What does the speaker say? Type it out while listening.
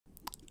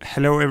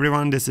Hello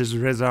everyone, this is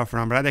Reza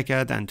from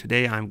RADACAD, and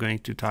today I'm going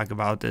to talk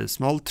about a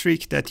small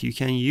trick that you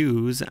can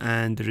use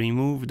and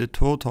remove the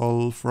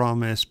total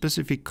from a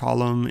specific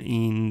column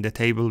in the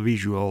table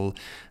visual.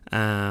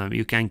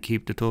 You can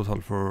keep the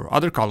total for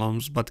other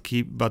columns, but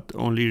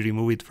only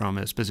remove it from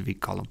a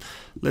specific column.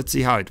 Let's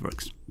see how it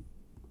works.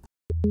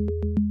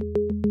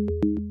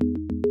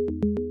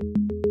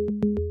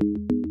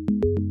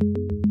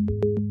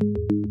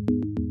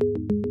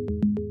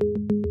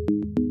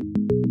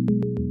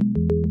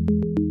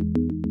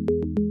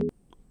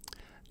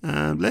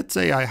 Let's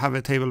say I have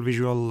a table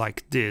visual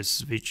like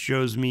this, which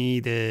shows me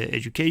the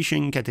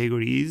education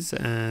categories,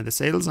 the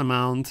sales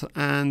amount,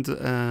 and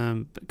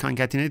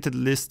concatenated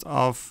list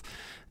of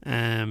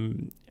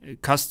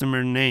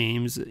customer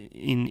names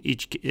in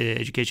each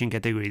education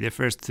category, the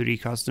first 3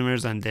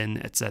 customers, and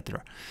then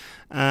etc.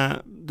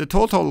 The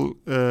total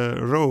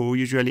row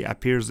usually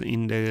appears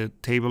in the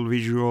table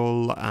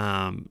visual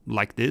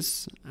like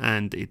this,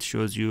 and it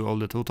shows you all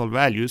the total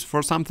values.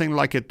 For something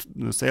like a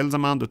sales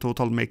amount, the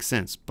total makes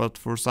sense, but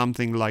for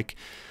something like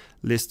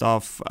list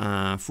of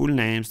full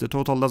names, the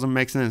total doesn't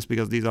make sense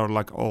because these are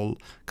like all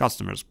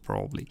customers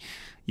probably.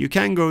 You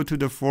can go to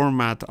the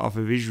format of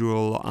a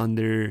visual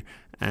under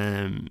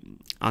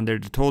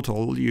the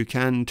total. You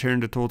can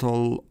turn the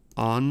total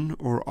on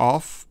or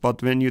off,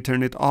 but when you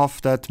turn it off,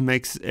 that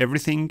makes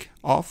everything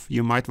off.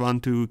 You might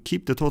want to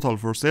keep the total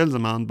for sales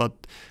amount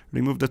but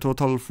remove the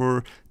total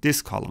for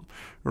this column.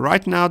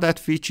 Right now that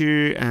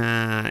feature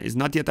is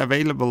not yet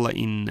available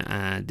in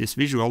this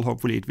visual.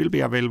 Hopefully it will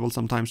be available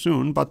sometime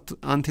soon, but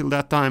until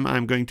that time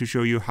I'm going to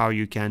show you how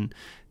you can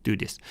do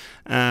this.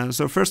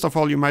 So first of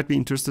all, you might be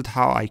interested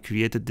how I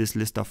created this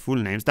list of full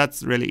names.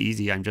 That's really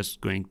easy. I'm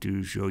just going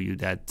to show you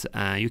that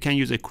you can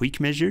use a quick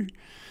measure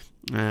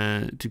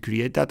to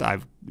create that.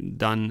 I've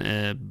done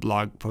a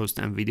blog post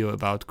and video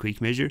about quick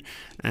measure,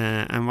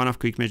 and one of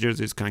quick measures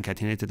is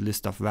concatenated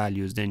list of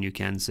values. Then you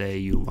can say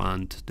you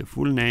want the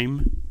full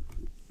name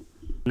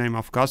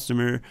of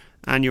customer,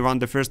 and you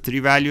want the first 3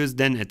 values,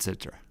 then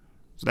etc.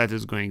 So that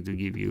is going to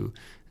give you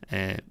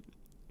a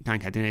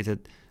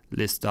concatenated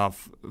list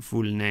of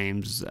full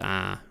names.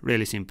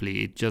 Really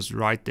simply, it just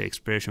write the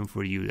expression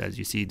for you. As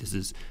you see, this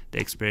is the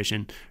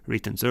expression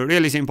written. So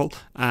really simple.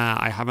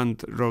 I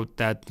haven't wrote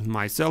that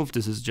myself.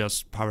 This is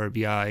just Power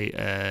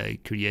BI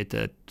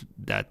created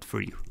that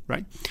for you,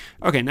 right?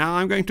 Okay, now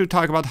I'm going to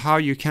talk about how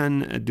you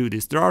can do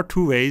this. There are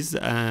 2 ways,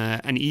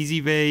 an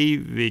easy way,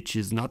 which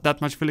is not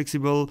that much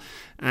flexible,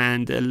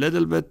 and a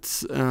little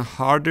bit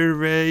harder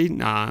way,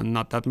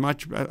 not that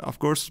much of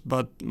course,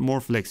 but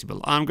more flexible.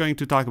 I'm going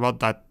to talk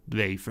about that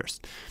way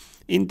first.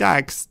 In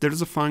DAX,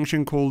 there's a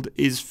function called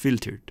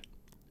ISFILTERED.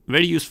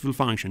 Very useful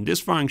function. This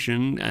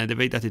function, the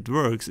way that it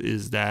works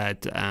is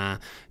that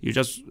you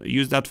just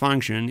use that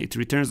function. It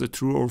returns a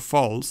true or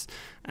false.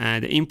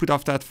 The input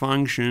of that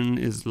function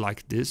is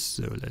like this.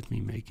 So let me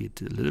make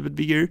it a little bit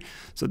bigger.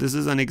 So this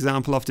is an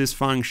example of this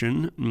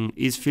function,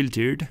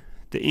 ISFILTERED.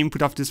 The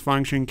input of this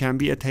function can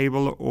be a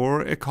table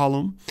or a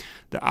column.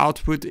 The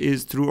output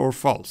is true or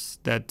false.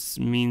 That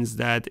means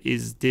that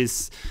is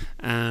this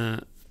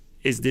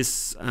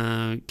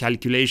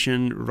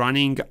calculation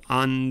running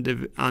on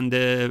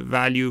the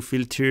value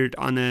filtered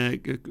on a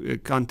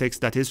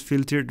context that is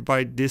filtered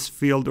by this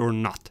field or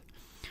not.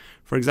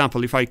 For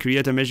example, if I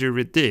create a measure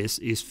with this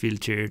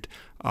ISFILTERED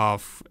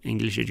of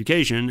English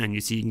education, and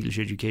you see English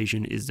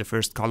education is the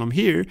first column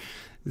here,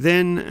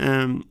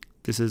 then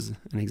this is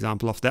an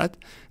example of that.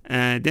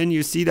 Then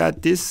you see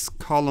that this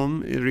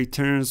column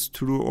returns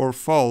true or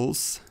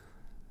false,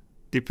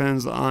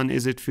 depends on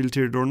is it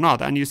filtered or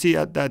not. And you see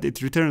that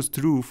it returns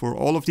true for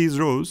all of these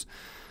rows,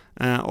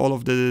 all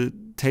of the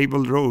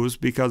table rows,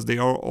 because they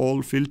are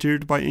all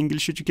filtered by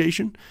English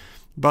education,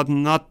 but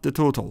not the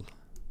total.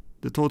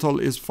 The total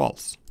is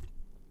false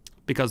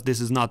because this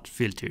is not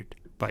filtered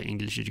by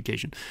English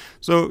education.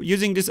 So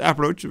using this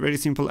approach, very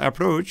simple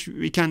approach,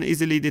 we can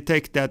easily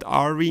detect that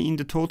are we in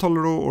the total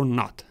row or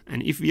not.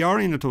 And if we are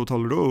in the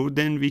total row,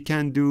 then we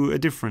can do a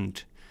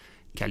different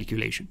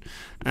calculation.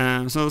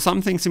 So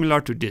something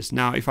similar to this.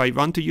 Now if I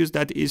want to use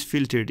that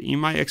ISFILTERED in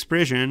my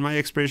expression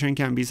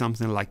can be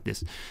something like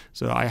this.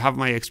 So I have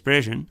my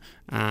expression.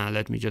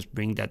 Let me just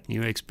bring that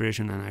new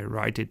expression and I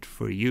write it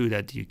for you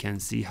that you can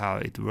see how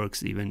it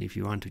works even if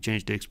you want to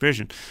change the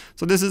expression.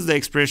 So this is the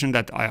expression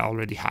that I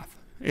already have.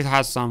 It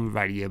has some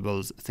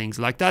variables, things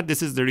like that.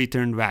 This is the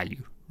return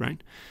value,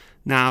 right?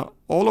 Now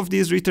all of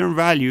these return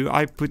value,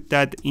 I put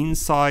that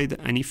inside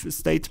an if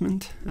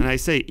statement, and I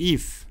say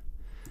if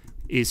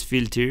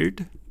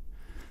ISFILTERED,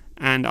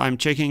 and I'm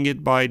checking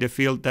it by the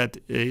field that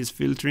is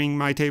filtering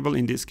my table.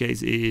 In this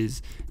case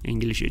is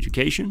English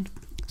education.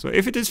 So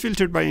if it is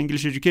filtered by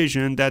English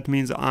education, that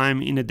means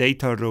I'm in a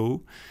data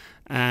row.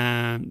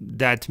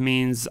 That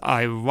means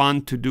I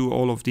want to do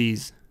all of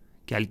these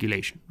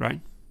calculation,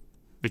 right?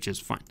 Which is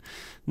fine.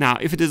 Now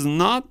if it is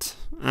not,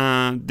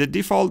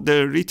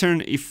 the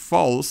return if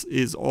false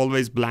is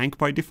always blank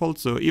by default.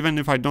 So even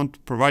if I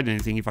don't provide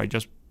anything, if I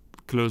just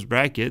close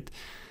bracket,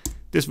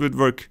 this would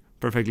work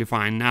perfectly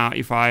fine. Now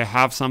if I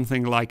have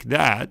something like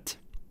that,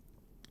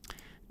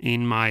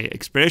 in my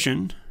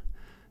expression,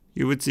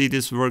 you would see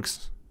this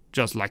works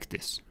just like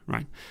this,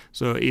 right?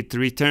 So it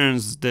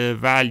returns the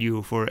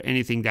value for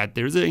anything that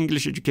there is an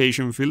English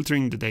education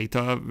filtering the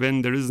data.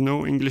 When there is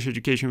no English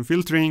education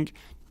filtering,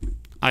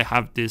 I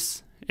have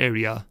this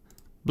area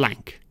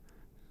blank.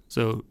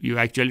 So you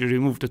actually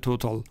remove the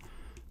total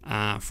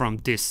from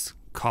this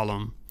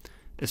column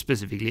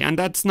specifically. And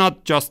that's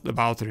not just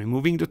about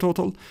removing the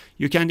total.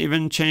 You can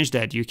even change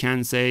that. You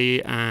can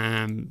say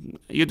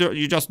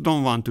you just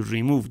don't want to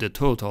remove the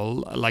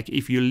total. Like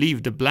if you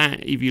leave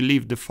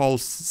the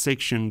false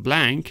section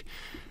blank,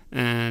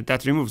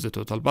 that removes the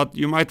total. But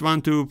you might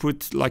want to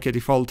put like a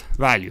default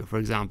value, for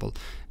example.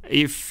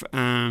 If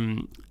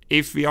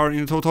we are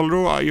in a total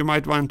row, you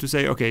might want to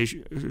say, okay,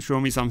 show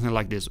me something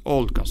like this,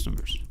 all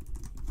customers,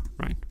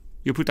 right?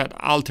 You put that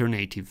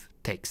alternative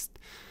text.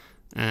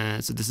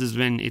 So this is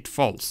when it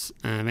false,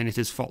 when it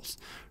is false,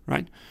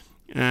 right?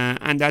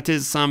 And that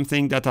is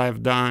something that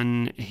I've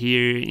done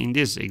here in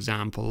this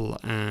example.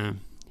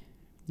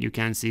 You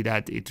can see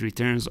that it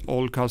returns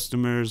all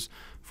customers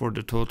for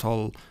the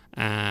total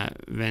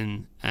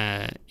when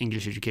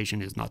English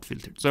education is not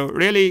filtered. So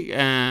really,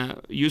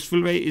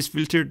 useful way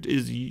ISFILTERED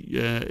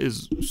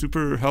is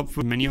super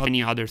helpful.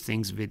 Many other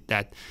things with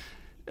that.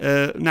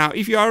 Now,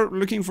 if you are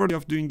looking for the way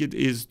of doing it,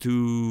 is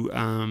to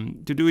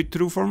do it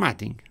through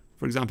formatting.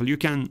 For example, you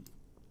can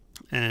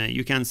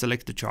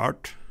select the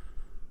chart,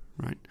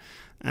 right?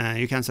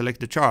 You can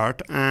select the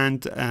chart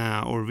and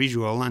or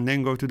visual, and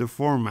then go to the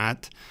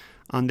format.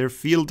 Under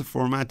field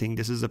formatting,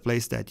 this is a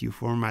place that you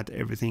format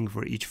everything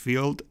for each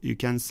field. You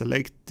can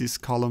select this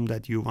column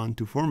that you want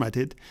to format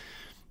it,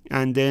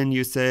 and then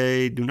you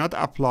say do not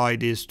apply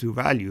this to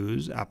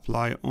values,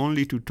 apply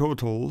only to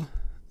total,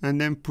 and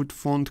then put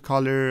font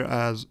color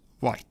as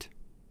white.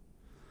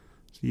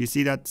 So you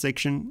see that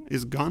section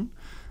is gone.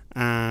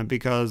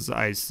 Because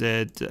I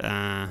said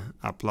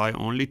apply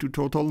only to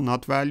total,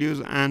 not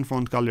values, and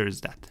font color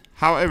is that.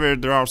 However,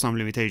 there are some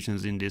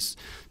limitations in this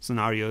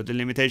scenario. The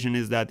limitation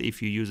is that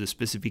if you use a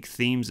specific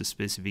themes, a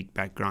specific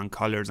background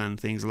colors and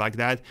things like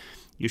that,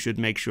 you should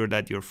make sure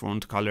that your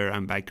font color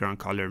and background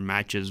color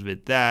matches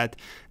with that.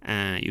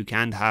 You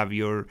can't have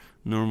your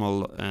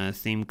normal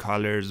theme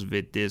colors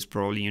with this.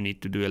 Probably you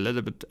need to do a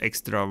little bit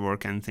extra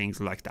work and things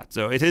like that.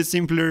 So it is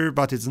simpler,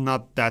 but it's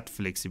not that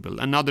flexible.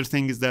 Another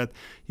thing is that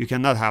you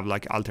cannot have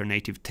like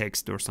alternative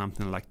text or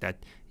something like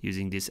that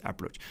using this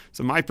approach.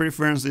 So my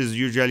preference is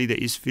usually the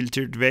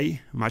ISFILTERED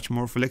way, much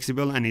more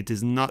flexible, and it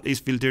is not,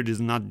 ISFILTERED is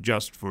not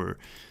just for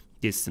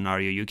this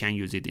scenario. You can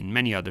use it in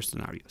many other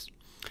scenarios.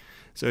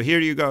 So here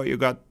you go. You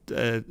got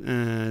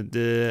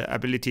the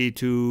ability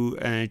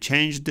to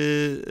change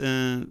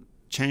the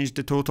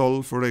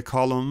total for a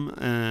column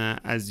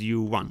as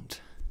you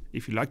want.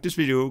 If you like this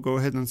video, go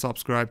ahead and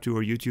subscribe to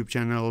our YouTube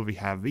channel. We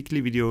have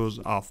weekly videos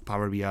of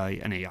Power BI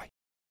and AI.